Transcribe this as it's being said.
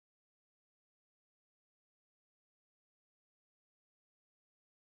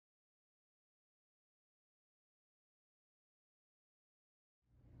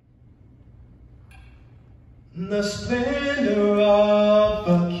The splendor of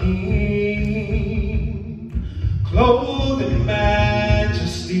a king, clothed in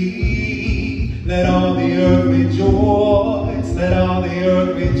majesty. Let all the earth rejoice, let all the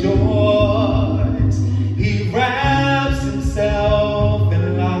earth rejoice. He wraps himself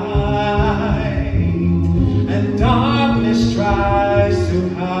in light, and darkness tries to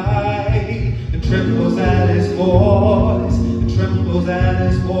hide. It trembles at his voice, it trembles at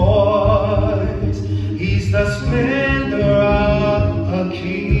his voice. He's the splendor of a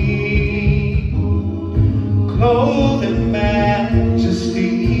king, clothed in majesty.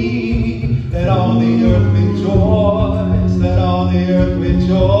 Let all the earth rejoice, let all the earth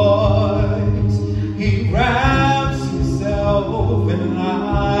rejoice. He wraps himself in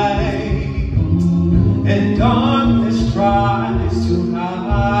light, and darkness tries to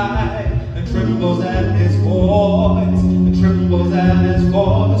hide, and trembles at his voice, and trembles at his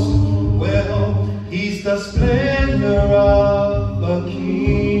voice. Well, he's the splendor of a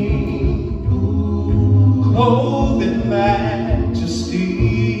king, clothed in majesty.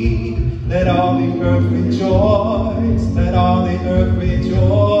 Let all the earth rejoice, let all the earth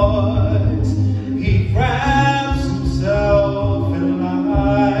rejoice. He wraps himself in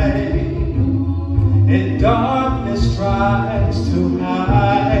light, and darkness tries to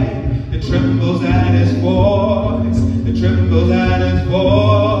hide. It trembles at his voice, it trembles at his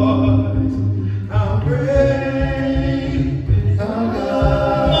voice. How great is our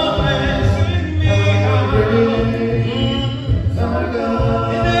God? Come on and sing me. How great is our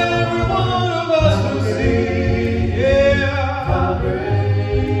God? And every one of us will sing, yeah. How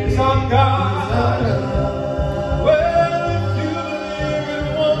great is our God? Well, if you believe it,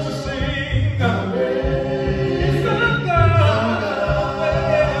 won't you sing? How great is our God?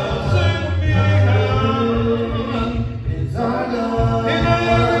 Well, sing with me. How is our God? And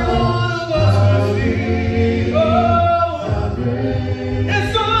every one of us will sing, oh, how great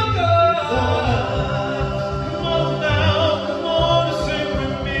is our God. Come on now, come on and sing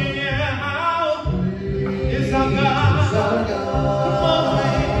with me. Yeah, how is our God? Come on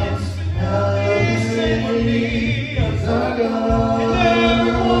and sing with me. And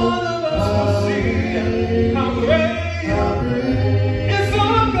every one of us will sing, how great is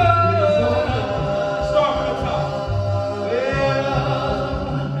our God. Start from the top. Well,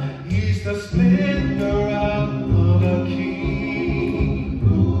 he's the splendor of a king,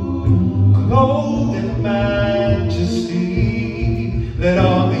 clothed in majesty. Let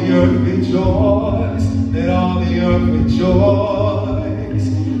all the earth rejoice, let all the earth rejoice.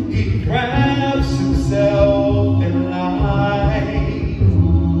 He wraps himself in light,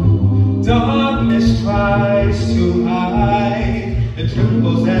 darkness tries to hide. It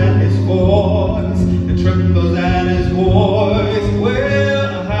trembles at his voice, it trembles at his voice.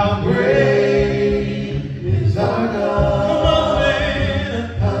 Well, how great is our God? Come on,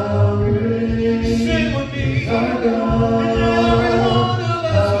 man. How great, sing with me. Our God. And every one of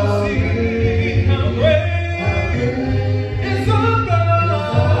us will sing, how great is our God?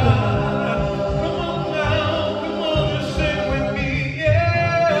 Come on now, come on and sing with me,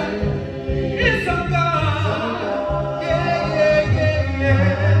 yeah. It's our God, yeah, yeah, yeah,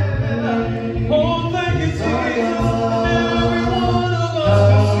 yeah. Oh, thank you, Jesus. And every one of us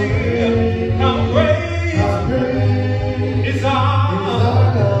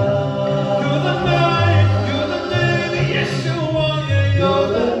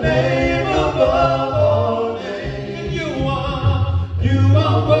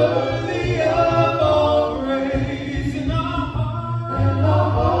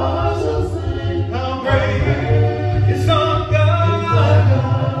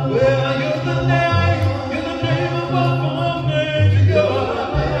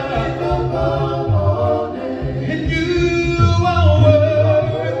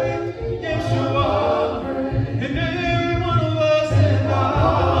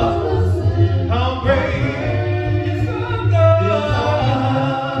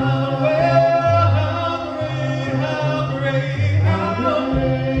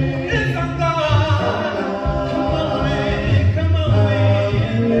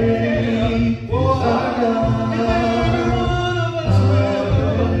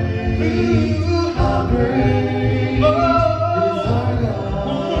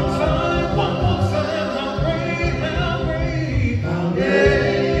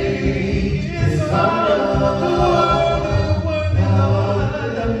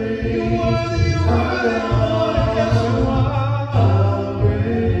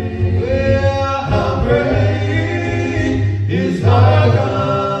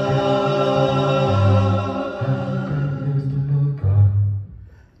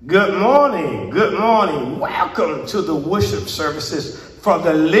welcome to the worship services for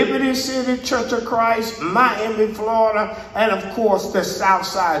the Liberty City Church of Christ, Miami, Florida, and of course the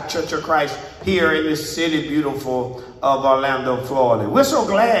Southside Church of Christ here in this city beautiful of Orlando, Florida. We're so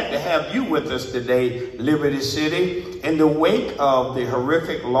glad to have you with us today, Liberty City, in the wake of the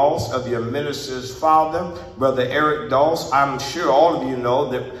horrific loss of your minister's father, Brother Eric Doss. I'm sure all of you know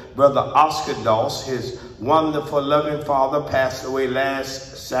that Brother Oscar Doss, his wonderful, loving father, passed away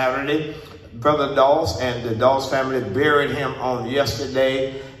last Saturday. Brother Doss and the Doss family buried him on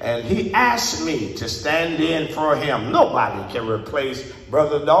yesterday, and he asked me to stand in for him. Nobody can replace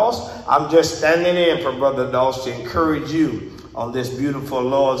Brother Doss. I'm just standing in for Brother Doss to encourage you on this beautiful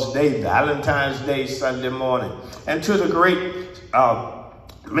Lord's Day, Valentine's Day, Sunday morning. And to the great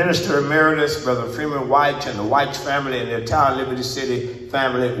Minister Emeritus, Brother Freeman White, and the White family and the entire Liberty City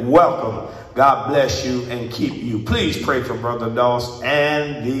family, welcome. God bless you and keep you. Please pray for Brother Doss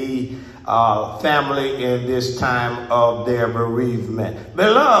and the family in this time of their bereavement.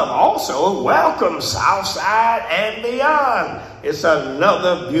 Beloved, also welcome Southside and beyond. It's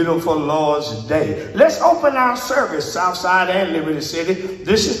another beautiful Lord's Day. Let's open our service, Southside and Liberty City.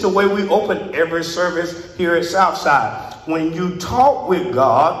 This is the way we open every service here at Southside. When you talk with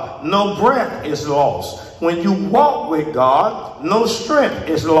God, no breath is lost. When you walk with God, no strength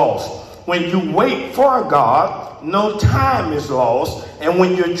is lost. When you wait for God, no time is lost. And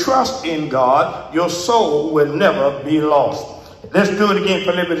when you trust in God, your soul will never be lost. Let's do it again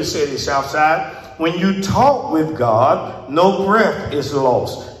for Liberty City, Southside. When you talk with God, no breath is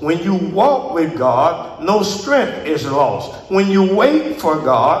lost. When you walk with God, no strength is lost. When you wait for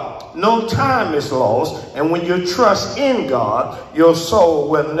God, no time is lost. And when you trust in God, your soul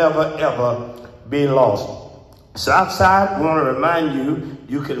will never, ever be lost. Southside, I want to remind you,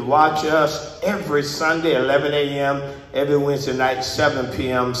 you can watch us every Sunday, 11 a.m., every Wednesday night, 7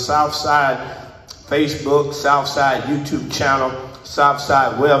 p.m. Southside Facebook, Southside YouTube channel,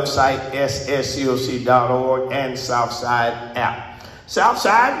 Southside website, sscoc.org, and Southside app.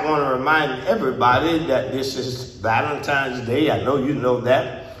 Southside, I want to remind everybody that this is Valentine's Day. I know you know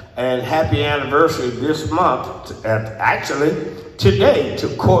that. And happy anniversary this month, actually today, to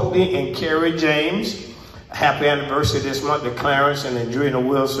Courtney and Kerry James. Happy anniversary this month to Clarence and Adrena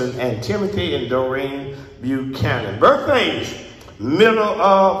Wilson and Timothy and Doreen Buchanan. Birthdays, middle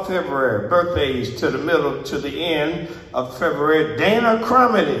of February. Birthdays to the middle to the end of February. Dana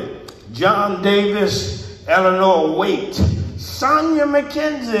Crumity, John Davis, Eleanor Waite, Sonia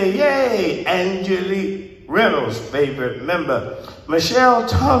McKenzie, yay, Angelique Reynolds, favorite member, Michelle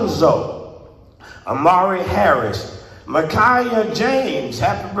Tonzo, Amari Harris, Micaiah James,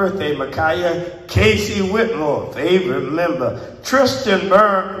 happy birthday, Micaiah. Casey Whitmore, favorite member. Tristan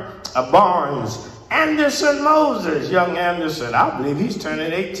Barnes, Anderson Moses, young Anderson, I believe he's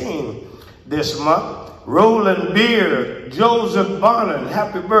turning 18 this month. Roland Beard, Joseph Bonner,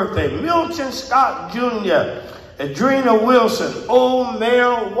 happy birthday. Milton Scott Jr., Adrena Wilson,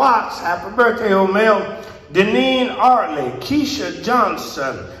 O'Mel Watts, happy birthday, O'Mel. Deneen Artley, Keisha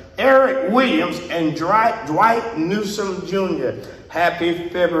Johnson, Eric Williams, and Dwight Newsom Jr. Happy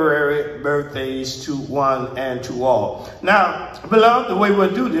February birthdays to one and to all. Now, beloved, the way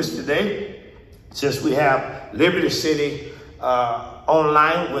we'll do this today, since we have Liberty City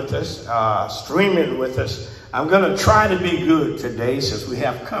online with us, streaming with us, I'm going to try to be good today since we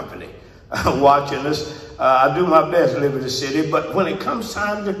have company watching us. I do my best, Liberty City, but when it comes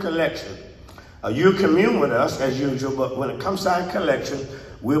time to collection, you commune with us as usual, but when it comes time to collection,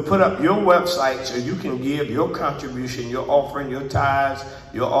 we'll put up your website so you can give your contribution, your offering, your tithes,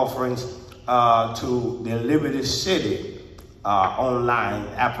 your offerings to the Liberty City online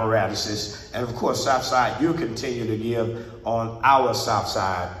apparatuses. And of course, Southside, you continue to give on our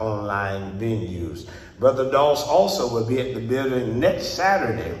Southside online venues. Brother Doss also will be at the building next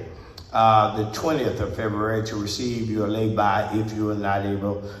Saturday, the 20th of February, to receive your lay-by if you are not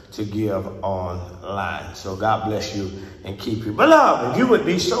able to give online. So God bless you and keep you. Beloved, if you would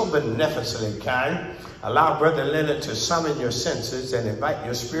be so beneficently kind, allow Brother Leonard to summon your senses and invite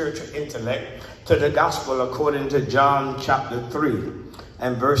your spiritual intellect to the gospel according to John chapter 3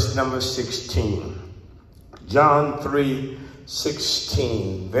 and verse number 16. John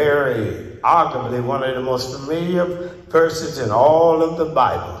 3:16, very arguably one of the most familiar verses in all of the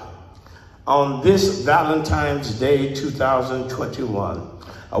Bible. On this Valentine's Day 2021,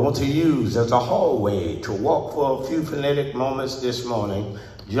 I want to use as a hallway to walk for a few phonetic moments this morning,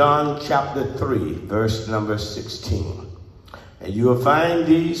 John chapter 3, verse number 16. And you will find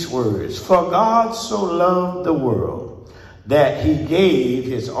these words: For God so loved the world that he gave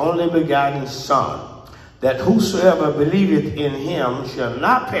his only begotten Son, that whosoever believeth in him shall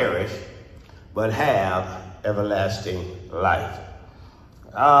not perish, but have everlasting life.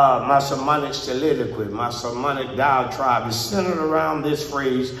 My sermonic soliloquy, my sermonic diatribe is centered around this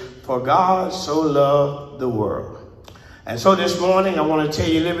phrase, for God so loved the world. And so this morning, I want to tell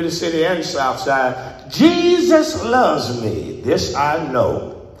you, Liberty City and Southside, Jesus loves me. This I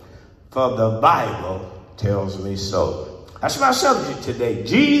know, for the Bible tells me so. That's my subject today.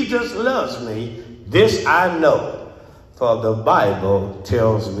 Jesus loves me. This I know, for the Bible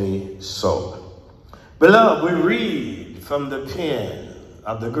tells me so. Beloved, we read from the pen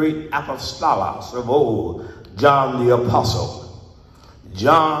of the great apostolos of old, John the Apostle.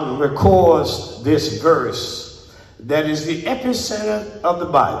 John records this verse that is the epicenter of the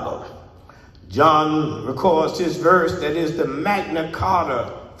Bible. John records this verse that is the Magna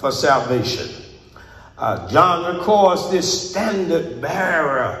Carta for salvation. John records this standard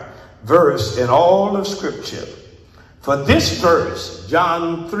bearer verse in all of Scripture. For this verse,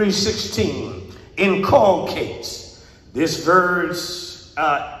 John 3:16, inculcates. This verse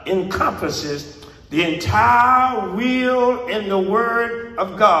encompasses the entire will in the Word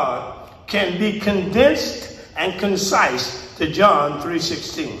of God, can be condensed and concise to John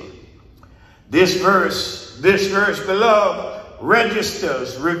 3:16. This verse, beloved,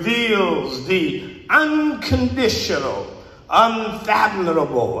 registers, reveals the unconditional,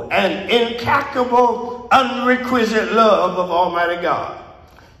 unfathomable, and incalculable, unrequisite love of Almighty God.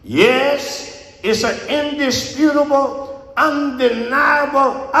 Yes, it's an indisputable,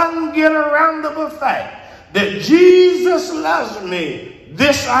 undeniable, unget-aroundable fact that Jesus loves me.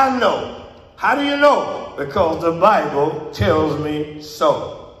 This I know. How do you know? Because the Bible tells me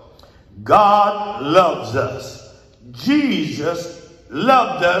so. God loves us. Jesus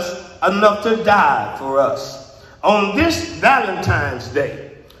loved us enough to die for us. On this Valentine's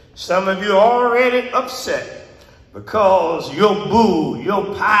Day, some of you are already upset because your boo,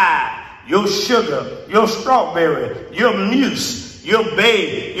 your pie, your sugar, your strawberry, your mousse, your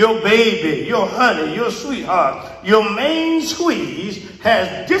baby, your honey, your sweetheart, your main squeeze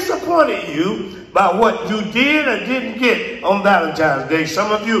has disappointed you by what you did or didn't get on Valentine's Day.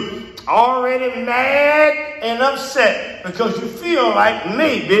 Some of you already mad and upset because you feel like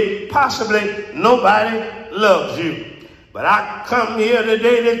maybe, possibly, nobody loves you. But I come here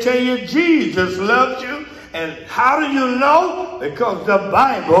today to tell you Jesus loves you. And how do you know? Because the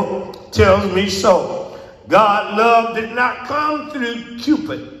Bible tells me so. God's love did not come through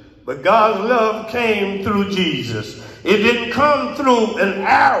Cupid, but God's love came through Jesus. It didn't come through an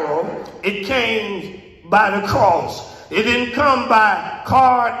arrow. It came by the cross. It didn't come by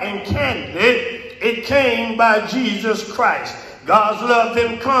card and candy. It came by Jesus Christ. God's love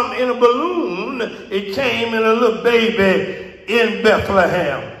didn't come in a balloon. It came in a little baby in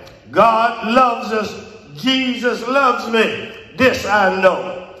Bethlehem. God loves us. Jesus loves me. This I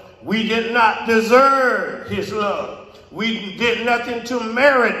know. We did not deserve his love. We did nothing to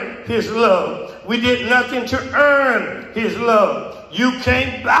merit his love. We did nothing to earn his love. You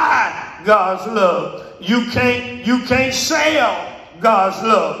can't buy God's love. You can't sell God's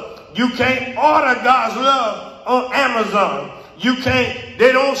love. You can't order God's love on Amazon.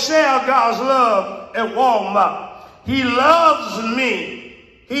 They don't sell God's love at Walmart. He loves me.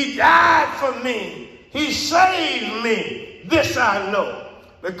 He died for me. He saved me. This I know,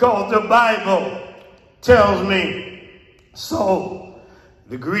 because the Bible tells me so.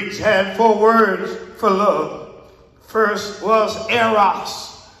 The Greeks had 4 words for love. First was eros.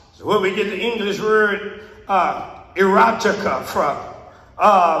 So where we get the English word erotica from.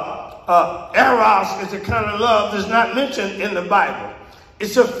 Eros is the kind of love that's not mentioned in the Bible.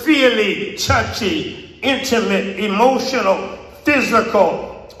 It's a feely, touchy, intimate, emotional,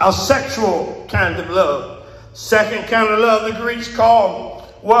 physical, a sexual kind of love. Second kind of love the Greeks called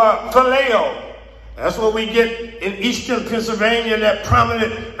were phileo. That's what we get in eastern Pennsylvania, that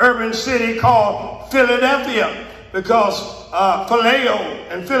prominent urban city called Philadelphia, because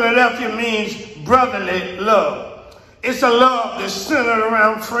phileo in Philadelphia means brotherly love. It's a love that's centered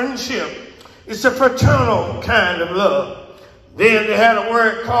around friendship. It's a fraternal kind of love. Then they had a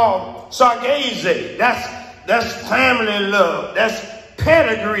word called sargaze. That's family love. That's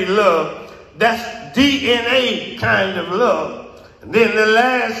pedigree love. That's DNA kind of love. And then the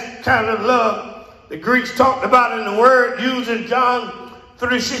last kind of love the Greeks talked about in the word used in John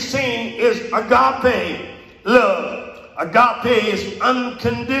 3:16 is agape love. Agape is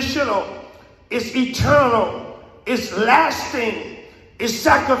unconditional. It's eternal. It's lasting. It's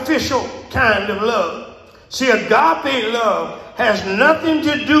sacrificial kind of love. See, agape love has nothing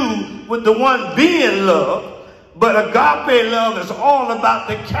to do with the one being loved, but agape love is all about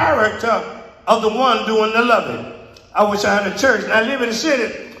the character of the one doing the loving. I wish I had a church. Now, Liberty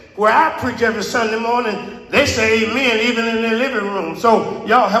City, Where I preach every Sunday morning, they say amen even in their living room. So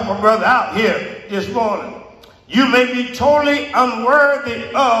y'all help a brother out here this morning. You may be totally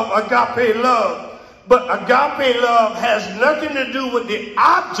unworthy of agape love, but agape love has nothing to do with the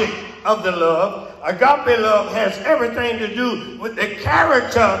object of the love. Agape love has everything to do with the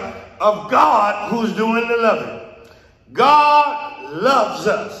character of God who's doing the loving. God loves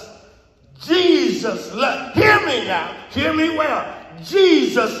us. Jesus loves. Hear me now. Hear me well.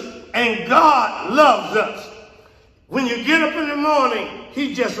 Jesus and God loves us. When you get up in the morning,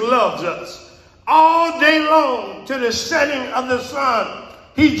 he just loves us. All day long to the setting of the sun,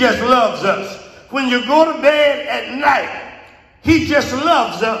 he just loves us. When you go to bed at night, he just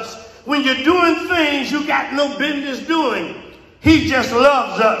loves us. When you're doing things you got no business doing, he just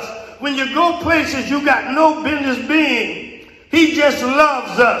loves us. When you go places you got no business being, he just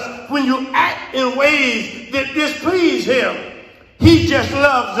loves us. When you act in ways that displease him, he just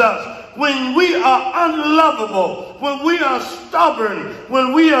loves us. When we are unlovable, when we are stubborn,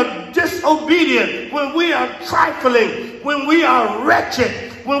 when we are disobedient, when we are trifling, when we are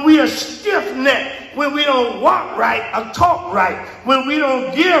wretched, when we are stiff-necked, when we don't walk right or talk right, when we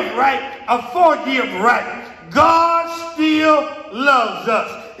don't give right or forgive right, God still loves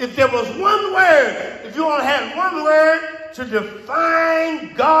us. If there was one word, if you only had one word to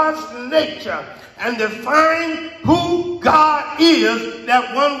define God's nature and define who God is,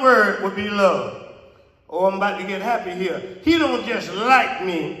 that one word would be love. Oh, I'm about to get happy here. He don't just like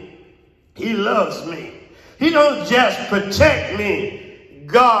me, he loves me. He don't just protect me,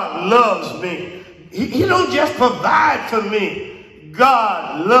 God loves me. He don't just provide for me,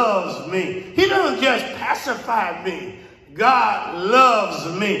 God loves me. He don't just pacify me, God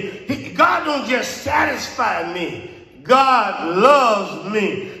loves me. God don't just satisfy me, God loves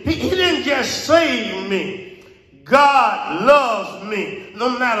me. He didn't just save me, God loves me.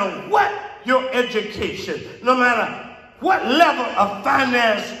 No matter what your education, no matter what level of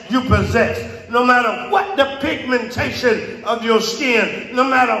finance you possess, no matter what the pigmentation of your skin, no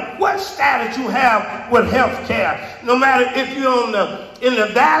matter what status you have with health care, no matter if you're in the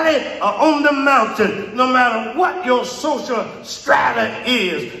valley or on the mountain, no matter what your social strata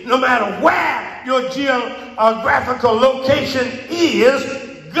is, no matter where your geographical location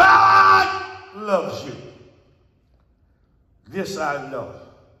is, God loves you. This I know,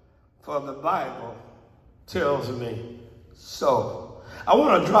 for the Bible tells me so. I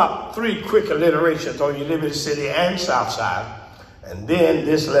want to drop 3 quick alliterations on you, Liberty City and Southside, and then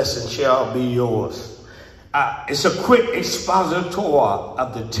this lesson shall be yours. It's a quick expositor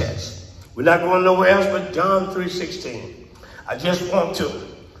of the text. We're not going nowhere else but John 3:16. I just want to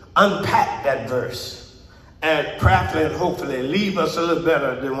unpack that verse and prayerfully and hopefully leave us a little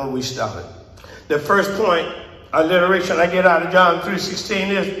better than when we started. The first point, alliteration I get out of John 3:16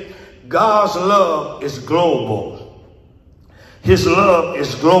 is God's love is global. His love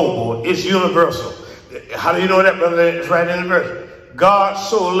is global. It's universal. How do you know that, brother? It's right in the verse. God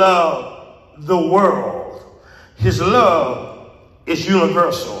so loved the world. His love is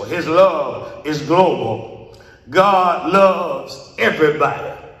universal. His love is global. God loves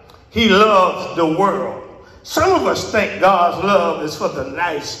everybody. He loves the world. Some of us think God's love is for the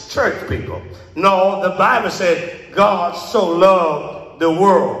nice church people. No, the Bible said God so loved the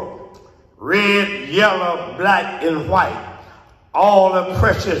world. Red, yellow, black, and white. All are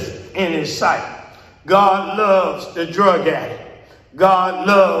precious in his sight. God loves the drug addict. God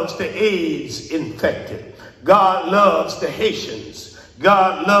loves the AIDS infected. God loves the Haitians.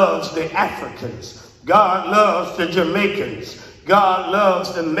 God loves the Africans. God loves the Jamaicans. God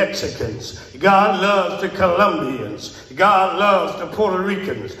loves the Mexicans. God loves the Colombians. God loves the Puerto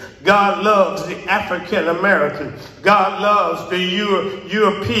Ricans. God loves the African Americans. God loves the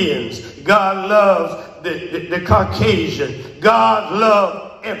Europeans. God loves the Caucasian. God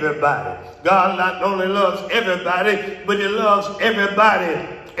loves everybody. God not only loves everybody, but he loves everybody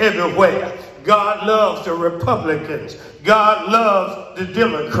everywhere. God loves the Republicans. God loves the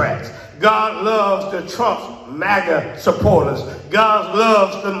Democrats. God loves the Trump MAGA supporters. God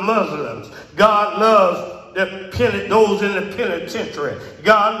loves the Muslims. God loves those in the penitentiary.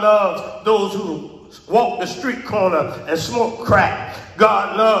 God loves those who walk the street corner and smoke crack.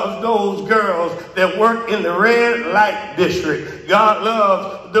 God loves those girls that work in the red light district. God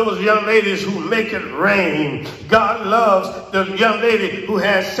loves those young ladies who make it rain. God loves the young lady who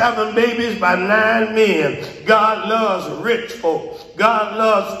has 7 babies by 9 men. God loves rich folk. God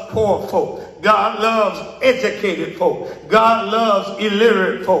loves poor folk. God loves educated folk. God loves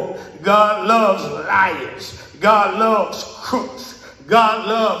illiterate folk. God loves liars. God loves crooks. God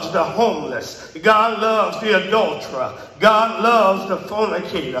loves the homeless. God loves the adulterer. God loves the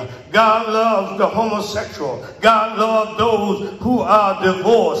fornicator. God loves the homosexual. God loves those who are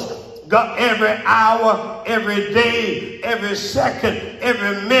divorced. God, every hour, every day, every second,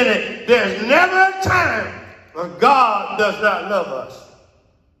 every minute, there's never a time when God does not love us.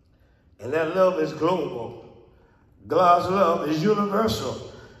 And that love is global. God's love is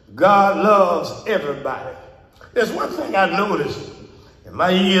universal. God loves everybody. There's one thing I noticed in my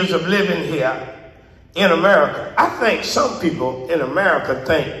years of living here in America. I think some people in America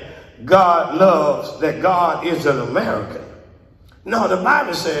think God loves, that God is an American. No, the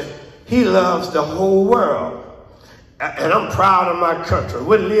Bible says he loves the whole world. And I'm proud of my country.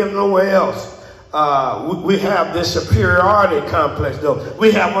 We live nowhere else. We have this superiority complex, though.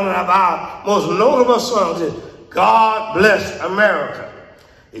 We have one of our most notable songs is God Bless America.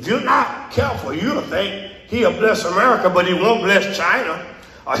 If you're not careful, you'll think he'll bless America, but he won't bless China,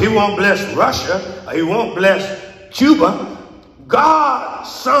 or he won't bless Russia, or he won't bless Cuba. God's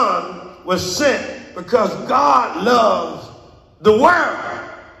son was sent because God loves the world.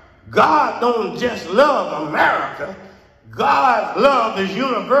 God don't just love America. God's love is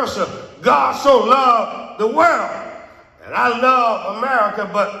universal. God so loved the world. And I love America,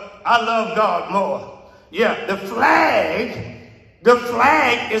 but I love God more. Yeah, the flag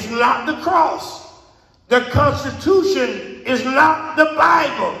is not the cross. The Constitution is not the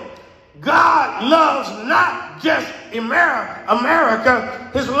Bible. God loves not just America.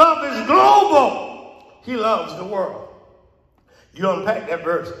 His love is global. He loves the world. You unpack that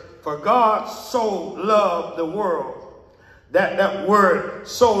verse. For God so loved the world. That word,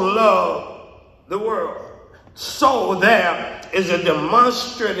 so loved the world. So there is a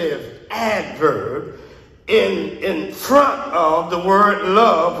demonstrative adverb in front of the word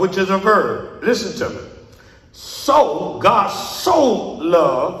love, which is a verb. Listen to me. So, God so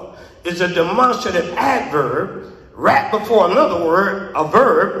loved is a demonstrative adverb right before another word, a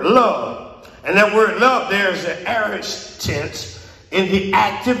verb, love. And that word love there is the aorist tense in the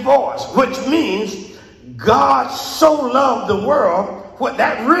active voice, which means God so loved the world. What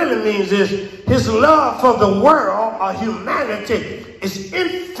that really means is his love for the world or humanity is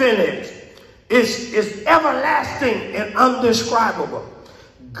infinite, is everlasting and undescribable.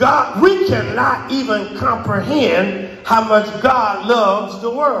 God, we cannot even comprehend how much God loves the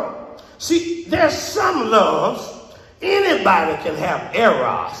world. See, there's some loves. Anybody can have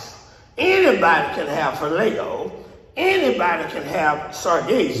eros. Anybody can have phileo. Anybody can have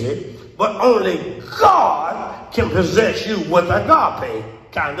sargaze, but only God can possess you with agape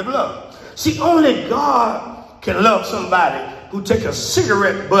kind of love. See, only God can love somebody who take a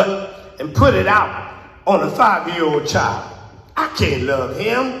cigarette butt and put it out on a 5-year-old child. I can't love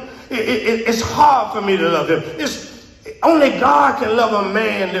him. It's hard for me to love him. Only God can love a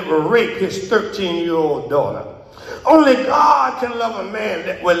man that will rape his 13-year-old daughter. Only God can love a man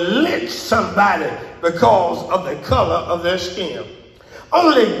that will lynch somebody because of the color of their skin.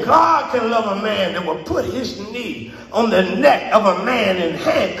 Only God can love a man that will put his knee on the neck of a man in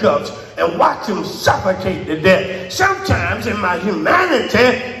handcuffs and watch him suffocate to death. Sometimes in my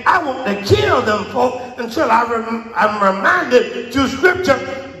humanity, I want to kill them folk until I'm reminded through scripture,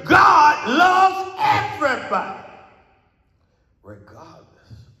 God loves everybody.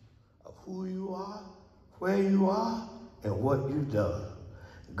 Regardless of who you are, where you are, and what you've done.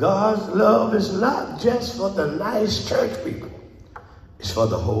 God's love is not just for the nice church people. It's for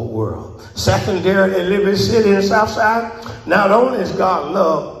the whole world. Secondary in Liberty City in the South Side, not only is God's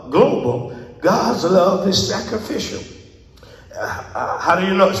love global, God's love is sacrificial. How do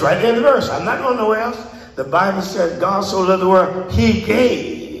you know? It's right there in the verse. I'm not going nowhere else. The Bible says God so loved the world, he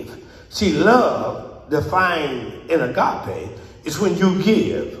gave. See, love, defined in agape, is when you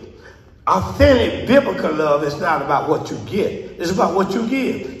give. Authentic biblical love is not about what you get. It's about what you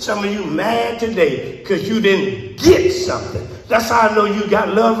give. Some of you mad today because you didn't get something. That's how I know you got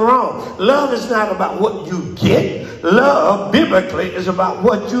love wrong. Love is not about what you get. Love, biblically, is about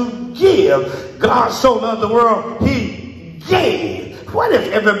what you give. God so loved the world, he gave. What if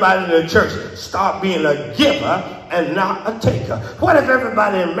everybody in the church start being a giver and not a taker? What if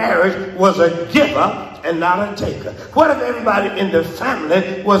everybody in marriage was a giver and not a taker? What if everybody in the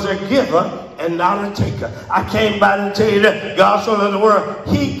family was a giver and not a taker? I came by to tell you that God so loved the world,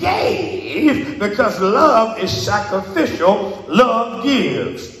 he gave, because love is sacrificial. Love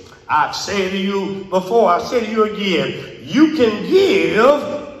gives. I've said to you before, I say to you again, you can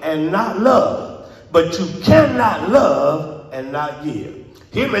give and not love, but you cannot love and not give.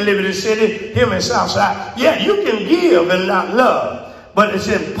 Here in Liberty City, here in Southside, yeah, you can give and not love, but it's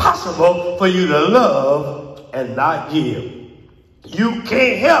impossible for you to love and not give. You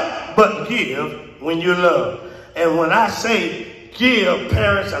can't help but give when you love. And when I say give,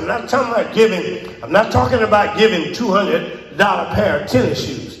 parents, I'm not talking about giving. I'm not talking about giving $200 pair of tennis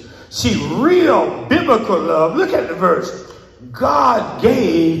shoes. See, real biblical love, look at the verse. God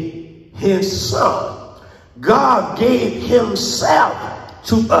gave his son. God gave himself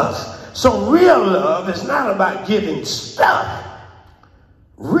to us. So real love is not about giving stuff.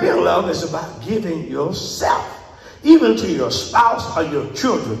 Real love is about giving yourself. Even to your spouse or your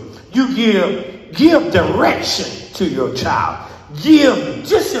children. You give direction to your child. Give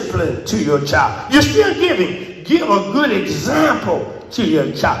discipline to your child. You're still giving. Give a good example to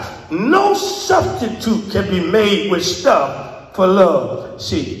your child. No substitute can be made with stuff for love.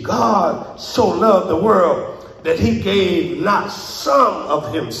 See, God so loved the world that he gave not some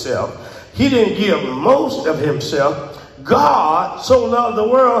of himself. He didn't give most of himself. God so loved the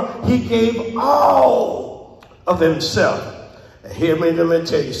world, he gave all of himself. And hear me, let me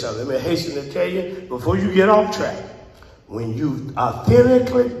tell you something. Let me hasten to tell you before you get off track. When you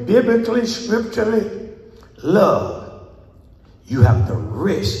authentically, biblically, scripturally love, you have to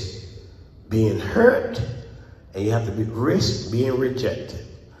risk being hurt and you have to risk being rejected.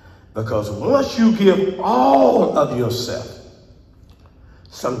 Because once you give all of yourself,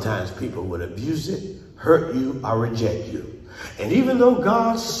 sometimes people would abuse it, hurt you, or reject you. And even though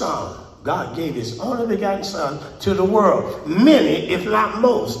God's son, God gave his only begotten son to the world, many, if not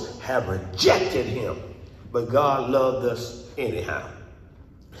most, have rejected him. But God loved us anyhow.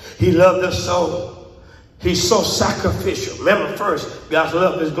 He loved us so. He's so sacrificial. Remember, first, God's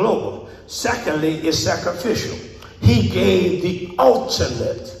love is global. Secondly, it's sacrificial. He gave the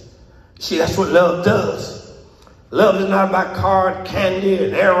ultimate. See, that's what love does. Love is not about card, candy,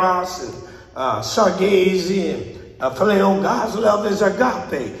 and eros, and sargazi, and phileo. God's love is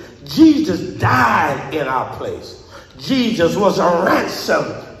agape. Jesus died in our place. Jesus was a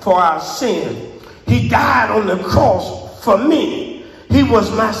ransom for our sin. He died on the cross for me. He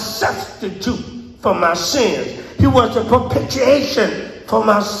was my substitute for my sins. He was the propitiation for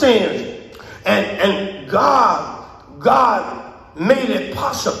my sins. And God made it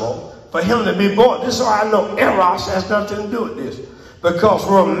possible for him to be born. This is why I know eros has nothing to do with this. Because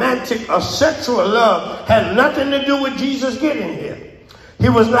romantic or sexual love had nothing to do with Jesus getting here. He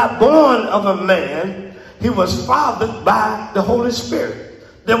was not born of a man. He was fathered by the Holy Spirit.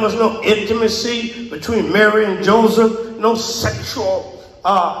 There was no intimacy between Mary and Joseph, no sexual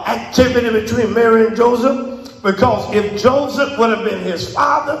activity between Mary and Joseph. Because if Joseph would have been his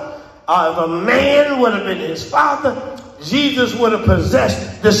father, or if a man would have been his father, Jesus would have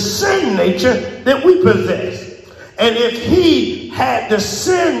possessed the sin nature that we possess. And if he had the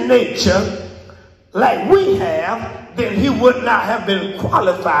sin nature like we have, then he would not have been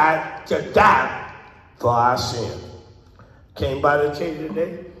qualified to die for our sin. Came by to tell you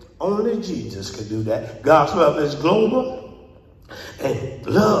today, only Jesus could do that. God's love is global, and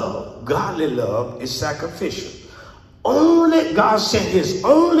love, godly love, is sacrificial. Only God sent his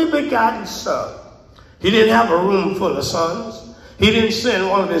only begotten son. He didn't have a room full of sons. He didn't send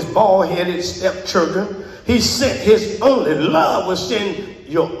one of his bald-headed stepchildren. He sent his only. Love was send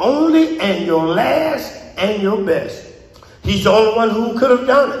your only and your last and your best. He's the only one who could have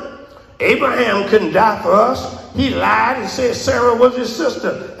done it. Abraham couldn't die for us. He lied and said Sarah was his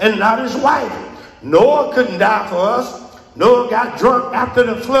sister and not his wife. Noah couldn't die for us. Noah got drunk after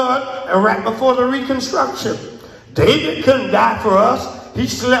the flood and right before the reconstruction. David couldn't die for us. He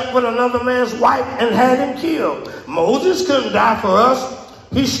slept with another man's wife and had him killed. Moses couldn't die for us.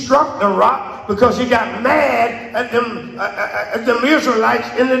 He struck the rock because he got mad at them Israelites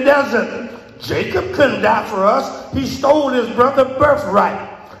in the desert. Jacob couldn't die for us. He stole his brother's birthright.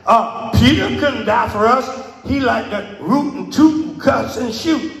 Peter couldn't die for us. He liked to root and toot and cuss and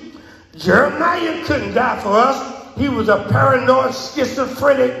shoot. Jeremiah couldn't die for us. He was a paranoid,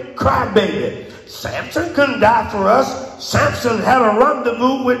 schizophrenic crybaby. Samson couldn't die for us. Samson had a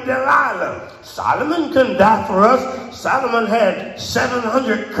rendezvous with Delilah. Solomon couldn't die for us. Solomon had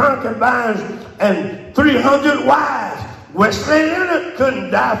 700 concubines and 300 wives. Wesley Leonard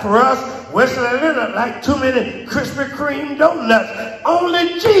couldn't die for us. Wesley Leonard liked too many Krispy Kreme donuts.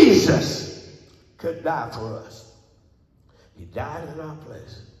 Only Jesus could die for us. He died in our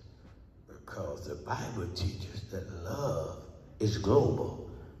place because the Bible teaches that love is global.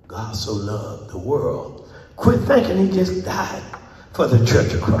 God so loved the world. Quit thinking he just died for the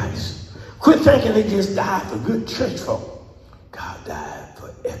Church of Christ. Quit thinking he just died for good church folk. God died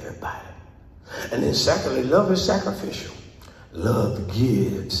for everybody. And then secondly, love is sacrificial. Love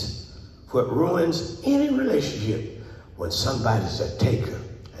gives. What ruins any relationship when somebody's a taker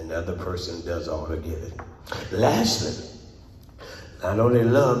and the other person does all the giving. Lastly, Not only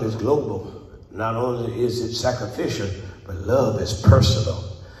love is global, not only is it sacrificial, but love is personal.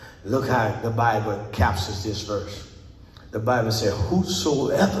 Look how the Bible captures this verse. The Bible says,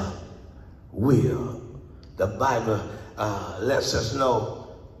 whosoever will. The Bible lets us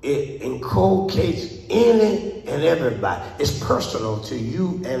know it inculcates any and everybody. It's personal to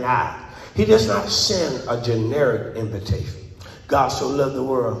you and I. He does not send a generic invitation. God so loved the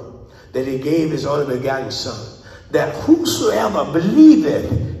world that he gave his only begotten Son, that whosoever believeth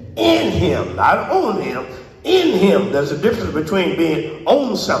in him, not on him, in him. There's a difference between being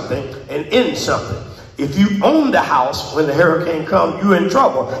on something and in something. If you own the house, when the hurricane comes, you're in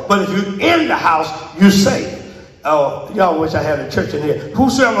trouble. But if you're in the house, you're safe. Oh, y'all wish I had a church in here.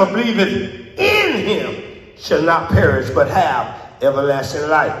 Whosoever believeth in him shall not perish, but have everlasting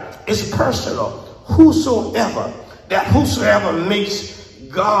life. It's personal. Whosoever. That whosoever makes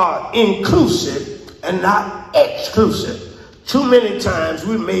God inclusive and not exclusive. Too many times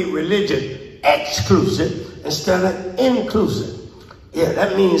we made religion exclusive instead of inclusive. Yeah,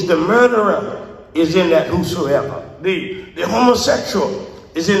 that means the murderer is in that whosoever. The homosexual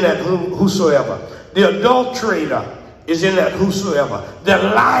is in that whosoever. The adulterator is in that whosoever. The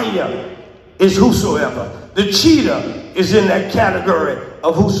liar is whosoever. The cheater is in that category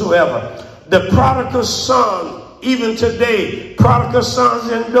of whosoever. The prodigal son, even today, prodigal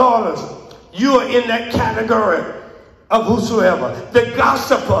sons and daughters, you are in that category of whosoever. The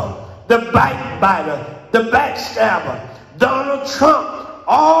gossiper, the backbiter, the backstabber, Donald Trump,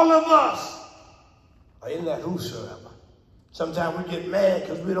 all of us are in that whosoever. Sometimes we get mad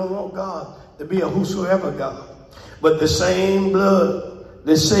because we don't want God to be a whosoever God. But the same blood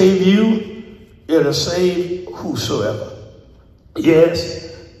that saved you, it'll save whosoever.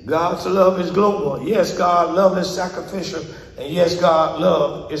 Yes, God's love is global. Yes, God's love is sacrificial. And yes, God's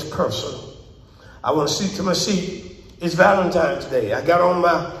love is personal. I want to see to my seat. It's Valentine's Day. I got on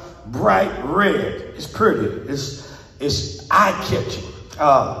my bright red. It's pretty. It's eye-catching.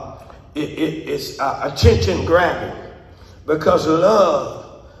 It's attention-grabbing. Because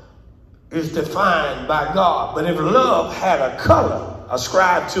love is defined by God. But if love had a color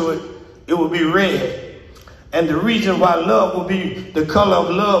ascribed to it, it would be red. And the reason why love will be, the color of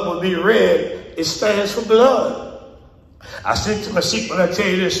love will be red, it stands for blood. I sit to my seat when I tell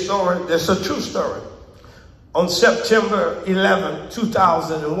you this story. It's a true story. On September 11,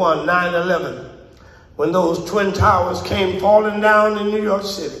 2001, 9/11, when those Twin Towers came falling down in New York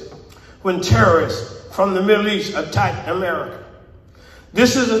City, when terrorists from the Middle East attacked America.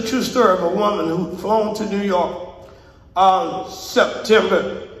 This is a true story of a woman who flown to New York on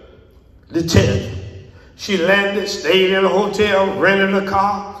September the 10th. She landed, stayed in a hotel, rented a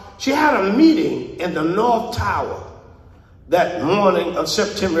car. She had a meeting in the North Tower that morning of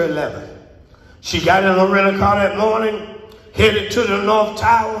September 11th. She got in her rental car that morning, headed to the North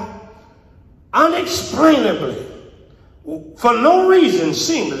Tower. Unexplainably, for no reason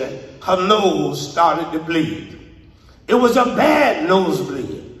seemingly, her nose started to bleed. It was a bad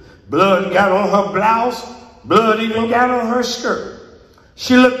nosebleed. Blood got on her blouse. Blood even got on her skirt.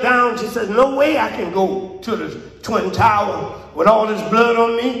 She looked down. She said, no way I can go to the Twin Tower with all this blood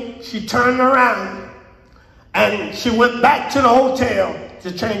on me. She turned around and she went back to the hotel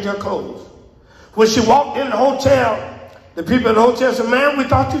to change her clothes. When she walked in the hotel, the people in the hotel said, man, we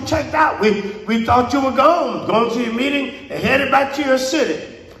thought you checked out. We thought you were going to your meeting and headed back to your city.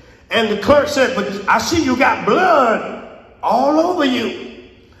 And the clerk said, but I see you got blood all over you.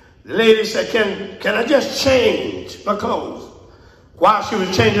 The lady said, can I just change my clothes? While she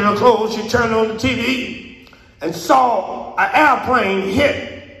was changing her clothes, she turned on the TV and saw an airplane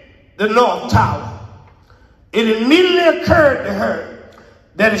hit the North Tower. It immediately occurred to her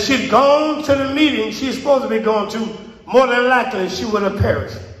that if she'd gone to the meeting she's supposed to be going to, more than likely she would have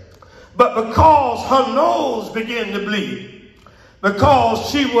perished. But because her nose began to bleed, because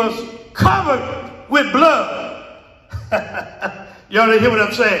she was covered with blood, y'all didn't hear what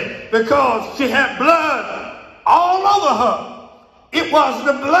I'm saying? Because she had blood all over her. It was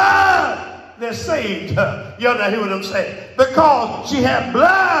the blood that saved her. Y'all don't hear what I'm saying? Because she had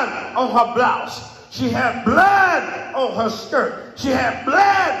blood on her blouse. She had blood on her skirt. She had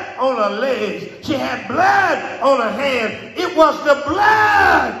blood on her legs. She had blood on her hand. It was the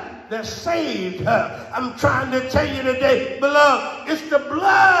blood that saved her. I'm trying to tell you today, beloved, it's the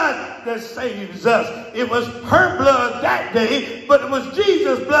blood that saves us. It was her blood that day, but it was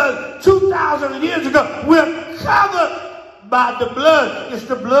Jesus' blood 2,000 years ago. We're covered by the blood. It's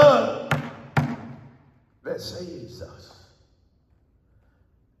the blood that saves us.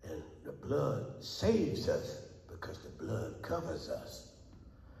 And the blood saves us because the blood covers us.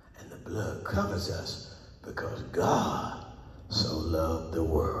 And the blood covers us because God so loved the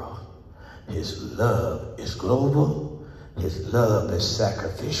world. His love is global, his love is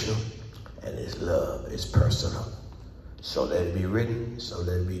sacrificial, and his love is personal. So let it be written, so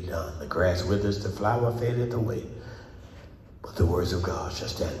let it be done. The grass withers, the flower fadeth away, but the words of God shall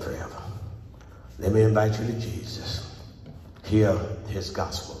stand forever. Let me invite you to Jesus. Hear his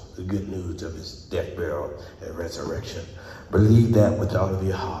gospel, the good news of his death, burial, and resurrection. Believe that with all of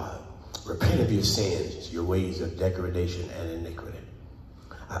your heart. Repent of your sins, your ways of degradation and iniquity.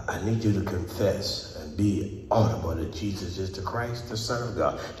 I need you to confess and be audible that Jesus is the Christ, the Son of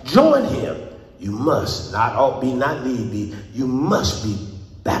God. Join him. You must, you must be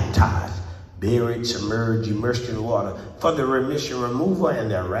baptized, buried, submerged, immersed in water for the remission, removal,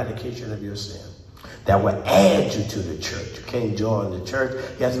 and the eradication of your sin. That will add you to the church. You can't join the church.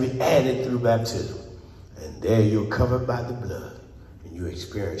 You have to be added through baptism. And there you're covered by the blood. And you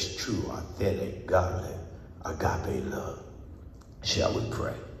experience true, authentic, godly, agape love. Shall we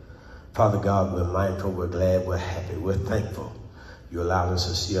pray? Father God, we're mindful, we're glad, we're happy, we're thankful. You allowed us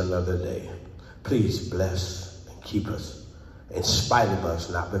to see another day. Please bless and keep us in spite of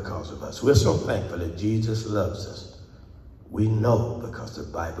us, not because of us. We're so thankful that Jesus loves us. We know because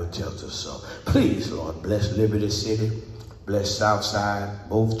the Bible tells us so. Please, Lord, bless Liberty City, bless Southside,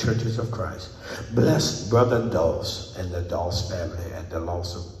 both churches of Christ. Bless Brother Dawes and the Dawes family at the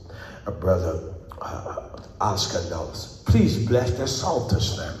loss of Brother Oscar Dawes. Please bless the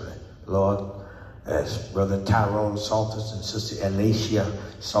Salters family, Lord, as Brother Tyrone Salters and Sister Alicia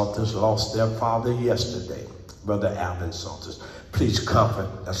Salters lost their father yesterday, Brother Alvin Salters. Please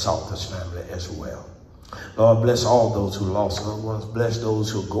comfort the Salters family as well. Lord, bless all those who lost loved ones. Bless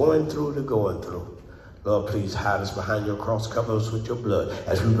those who are going through the going through. Lord, please hide us behind your cross. Cover us with your blood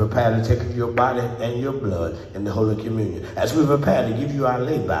as we prepare to take of your body and your blood in the Holy Communion. As we prepare to give you our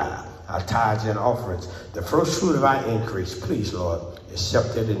lay-by, our tithes and offerings, the first fruit of our increase. Please, Lord,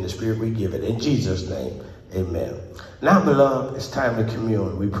 accept it in the spirit we give it. In Jesus' name, amen. Now, beloved, it's time to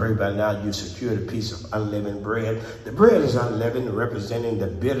commune. We pray by now you secure the piece of unleavened bread. The bread is unleavened, representing the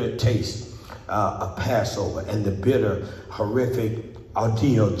bitter taste of Passover and the bitter, horrific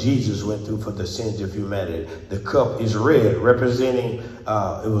ordeal Jesus went through for the sins of humanity. The cup is red, representing,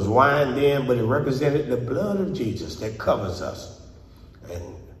 it was wine then, but it represented the blood of Jesus that covers us and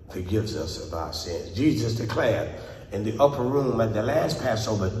forgives us of our sins. Jesus declared in the upper room at the last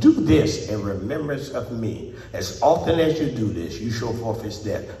Passover, do this in remembrance of me. As often as you do this, you show forth his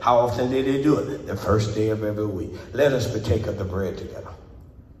death. How often did they do it? The first day of every week. Let us partake of the bread together.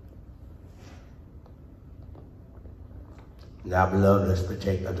 Now, beloved, let's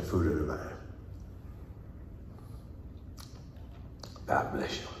partake of the fruit of the vine. God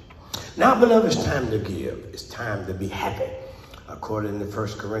bless you. Now, beloved, it's time to give. It's time to be happy. According to 1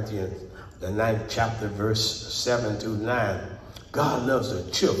 Corinthians, the 9th chapter, verse 7 through 9, God loves a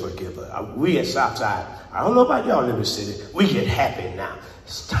cheerful giver. We at Southside, I don't know about y'all in Liberty City, we get happy now.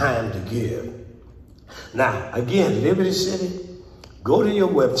 It's time to give. Now, again, Liberty City, go to your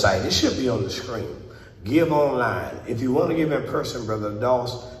website. It should be on the screen. Give online. If you want to give in person, Brother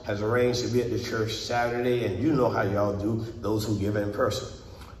Dawes has arranged to be at the church Saturday, and you know how y'all do, those who give in person.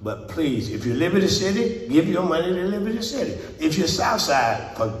 But please, if you live in the city, give your money to Liberty City. If you're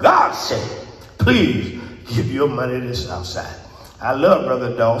Southside, for God's sake, please give your money to Southside. I love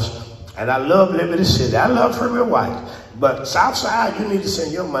Brother Dawes, and I love Liberty City. I love her real wife. But Southside, you need to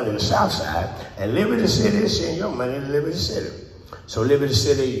send your money to Southside, and Liberty City, send your money to Liberty City. So Liberty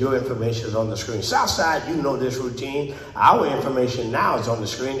City, your information is on the screen. Southside, you know this routine. Our information now is on the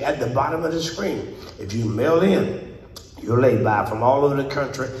screen, at the bottom of the screen. If you mail in, you're laid by from all over the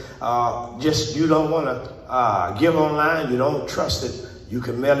country. You don't want to give online. You don't trust it. You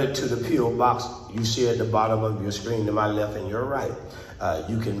can mail it to the P.O. box you see at the bottom of your screen to my left and your right.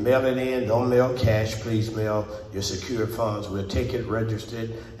 You can mail it in. Don't mail cash. Please mail your secure funds. We'll take it, register it,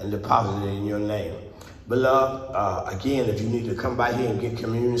 and deposit it in your name. Beloved, again, if you need to come by here and get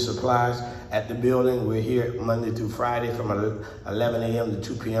communion supplies at the building, we're here Monday through Friday from 11 a.m. to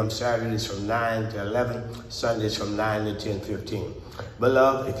 2 p.m. Saturdays from 9 to 11, Sundays from 9 to 10:15.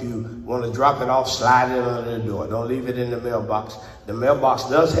 Beloved, if you want to drop it off, slide it under the door. Don't leave it in the mailbox. The mailbox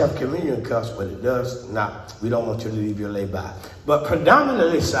does have communion cups, but it does not. We don't want you to leave your lay-by. But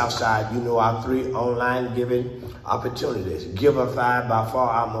predominantly Southside, you know our 3 online giving opportunities. Giverify, by far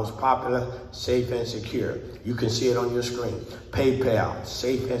our most popular, safe and secure. You can see it on your screen. PayPal,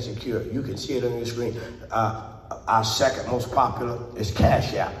 safe and secure. You can see it on your screen. Our second most popular is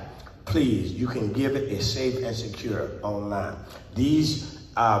Cash App. Please, you can give it. It's safe and secure online. These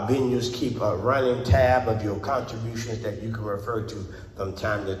venues keep a running tab of your contributions that you can refer to from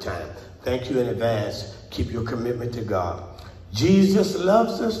time to time. Thank you in advance. Keep your commitment to God. Jesus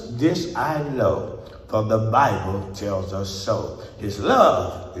loves us, this I know, for the Bible tells us so. His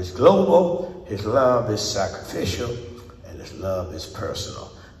love is global, his love is sacrificial, and his love is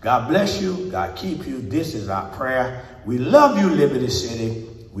personal. God bless you, God keep you. This is our prayer. We love you, Liberty City.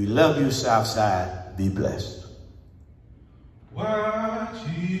 We love you, Southside. Be blessed. Watch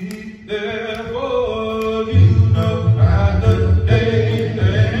ye there.